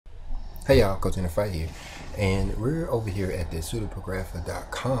Hey y'all, Coach Inthefight here, and we're over here at the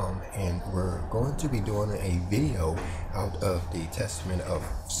pseudoprographer.com, and we're going to be doing a video out of the Testament of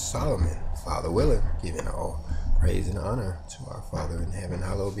Solomon, Father willing, giving all praise and honor to our Father in heaven.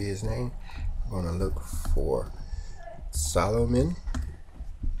 Hallowed be his name. We're going to look for Solomon,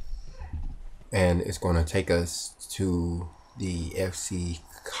 and it's going to take us to the FC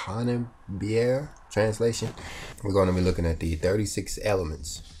Connembier translation. We're going to be looking at the 36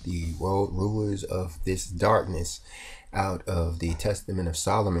 elements, the world rulers of this darkness, out of the Testament of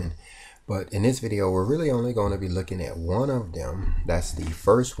Solomon. But in this video, we're really only going to be looking at one of them. That's the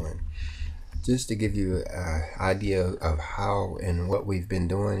first one, just to give you an idea of how and what we've been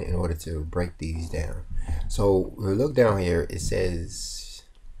doing in order to break these down. So we look down here, it says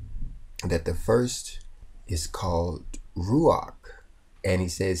that the first is called Ruax, and he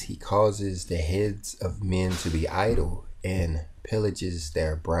says he causes the heads of men to be idle and pillages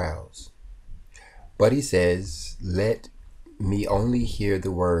their brows. But he says, let me only hear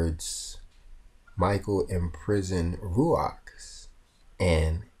the words, Michael imprison Ruax,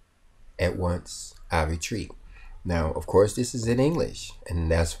 and at once I retreat. Now, of course, this is in English,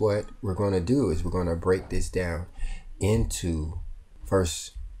 and that's what we're going to do, is we're going to break this down into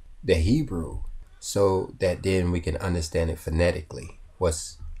first the Hebrew, so that then we can understand it phonetically.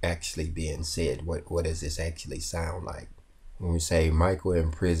 What's actually being said? What does this actually sound like? When we say Michael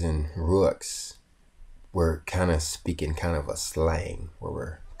in prison, Ruax, we're kind of speaking kind of a slang where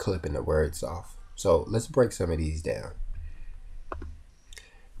we're clipping the words off. So let's break some of these down.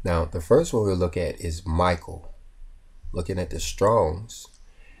 Now, the first one we'll look at is Michael. Looking at the Strongs,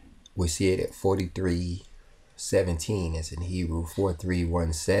 we see it at 43:17, as in Hebrew.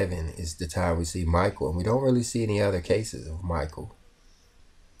 4317 is the time we see Michael, and we don't really see any other cases of Michael.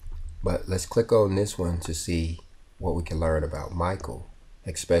 But let's click on this one to see what we can learn about Michael,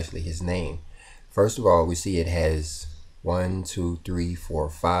 especially his name. First of all, we see it has 1, 2, 3, 4,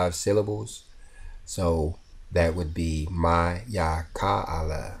 5 syllables. So that would be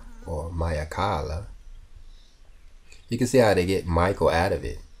Mayaka'ala or Mayaka'ala. You can see how they get Michael out of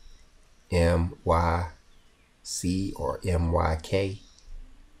it. M-Y-C or M-Y-K-A-L.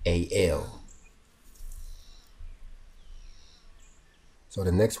 So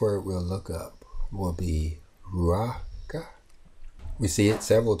the next word we'll look up will be Ruax. We see it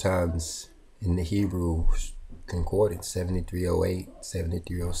several times in the Hebrew concordance, 7308,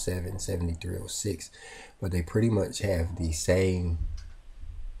 7307, 7306, but they pretty much have the same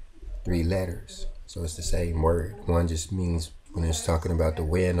 3 letters. So it's the same word. One just means when it's talking about the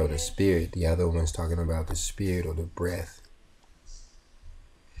wind or the spirit, the other one's talking about the spirit or the breath.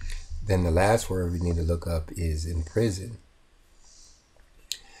 Then the last word we need to look up is in prison.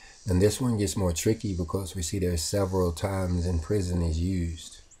 And this one gets more tricky because we see there's several times in prison is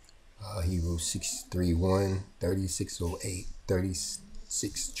used. Hebrew 631, 3608,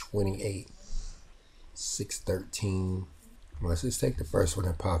 3628, 613. Let's just take the first one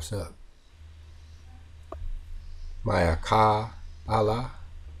that pops up. Mayaka'ala,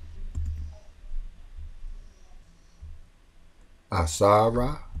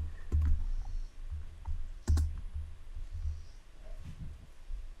 Asara,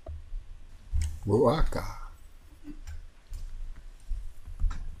 Ruax.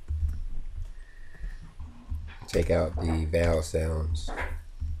 Take out the vowel sounds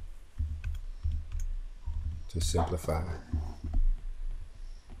to simplify.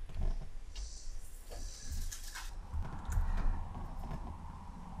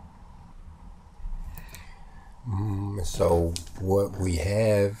 So what we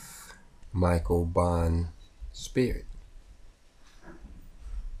have, Michael Bond spirit.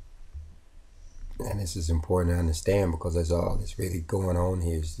 And this is important to understand because that's all that's really going on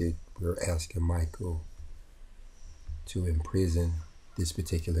here, is that we're asking Michael to imprison this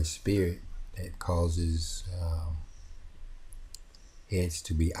particular spirit that causes heads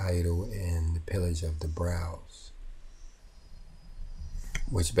to be idle and the pillage of the brows,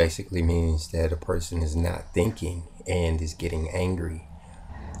 which basically means that a person is not thinking and is getting angry.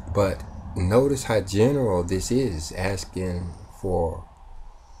 But notice how general this is, asking for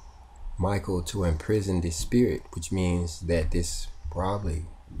Michael to imprison this spirit, which means that this probably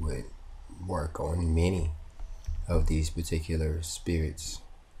would work on many of these particular spirits.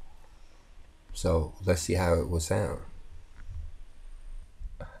 So let's see how it will sound.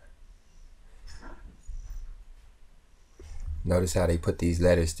 Notice how they put these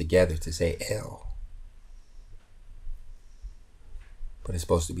letters together to say L. But it's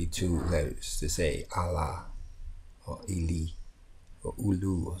supposed to be 2 letters to say Allah or Eli or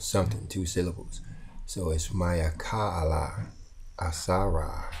Ulu or something, 2 syllables. So it's Mayaka'ala,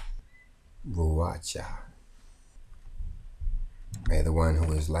 Asara, Ruax. May the one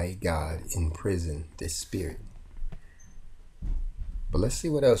who is like God imprison this spirit. But let's see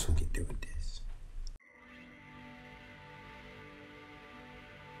what else we can do with this.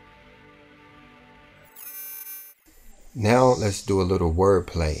 Now let's do a little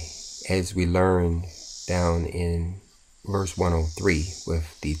wordplay as we learn down in verse 103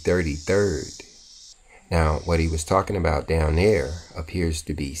 with the 33rd. Now, what he was talking about down there appears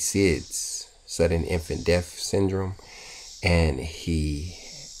to be SIDS, sudden infant death syndrome, and he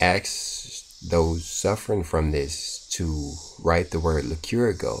asks those suffering from this to write the word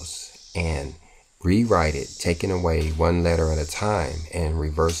lycurgos and rewrite it, taking away one letter at a time and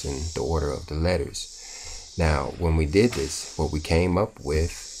reversing the order of the letters. Now, when we did this, what we came up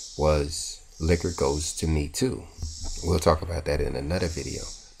with was liquor goes to me too. We'll talk about that in another video,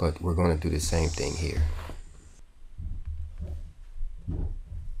 but we're going to do the same thing here.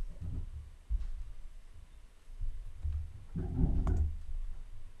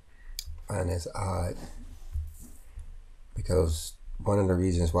 I find this odd because one of the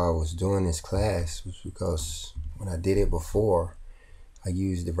reasons why I was doing this class was because when I did it before, I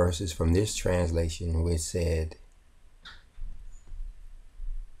used the verses from this translation which said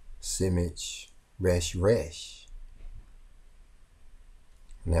Simich Resh Resh.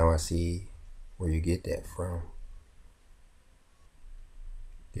 Now I see where you get that from.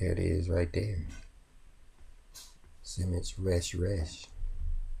 There it is right there. Simich Resh Resh.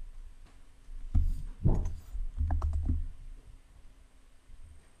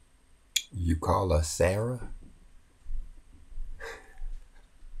 You call her Sarah?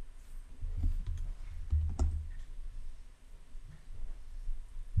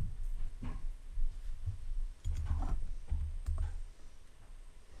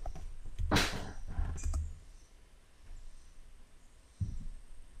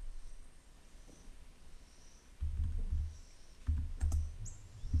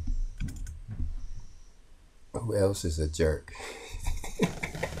 Who else is a jerk?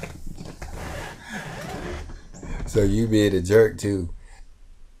 So you being a jerk too.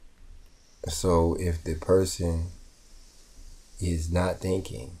 So if the person is not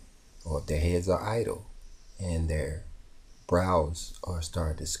thinking, or if their heads are idle and their brows are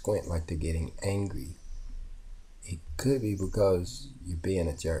starting to squint like they're getting angry, it could be because you're being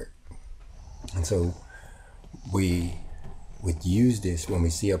a jerk. And so we would use this when we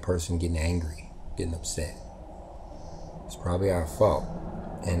see a person getting angry, getting upset. It's probably our fault,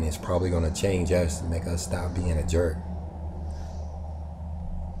 and it's probably going to change us and make us stop being a jerk.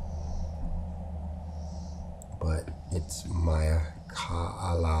 But it's Maya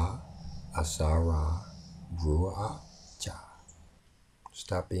Ka'ala Asara Ruax.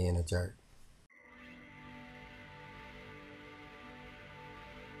 Stop being a jerk.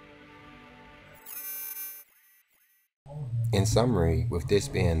 In summary, with this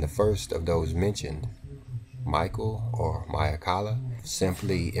being the first of those mentioned, Michael or Mayakala,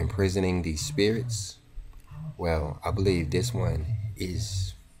 simply imprisoning these spirits, well, I believe this one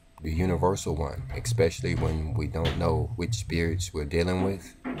is the universal one, especially when we don't know which spirits we're dealing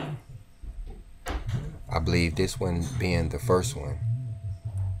with. I believe this one being the first one,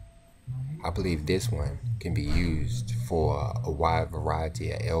 I believe this one can be used for a wide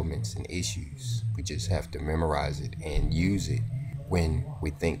variety of ailments and issues. We just have to memorize it and use it when we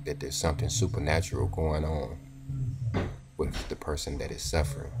think that there's something supernatural going on with the person that is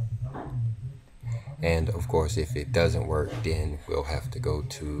suffering. And of course, if it doesn't work, then we'll have to go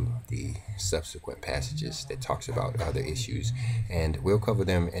to the subsequent passages that talks about other issues, and we'll cover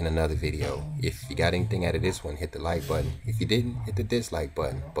them in another video. If you got anything out of this one, hit the like button. If you didn't, hit the dislike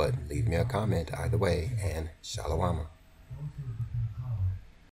button, but leave me a comment either way, and shalom.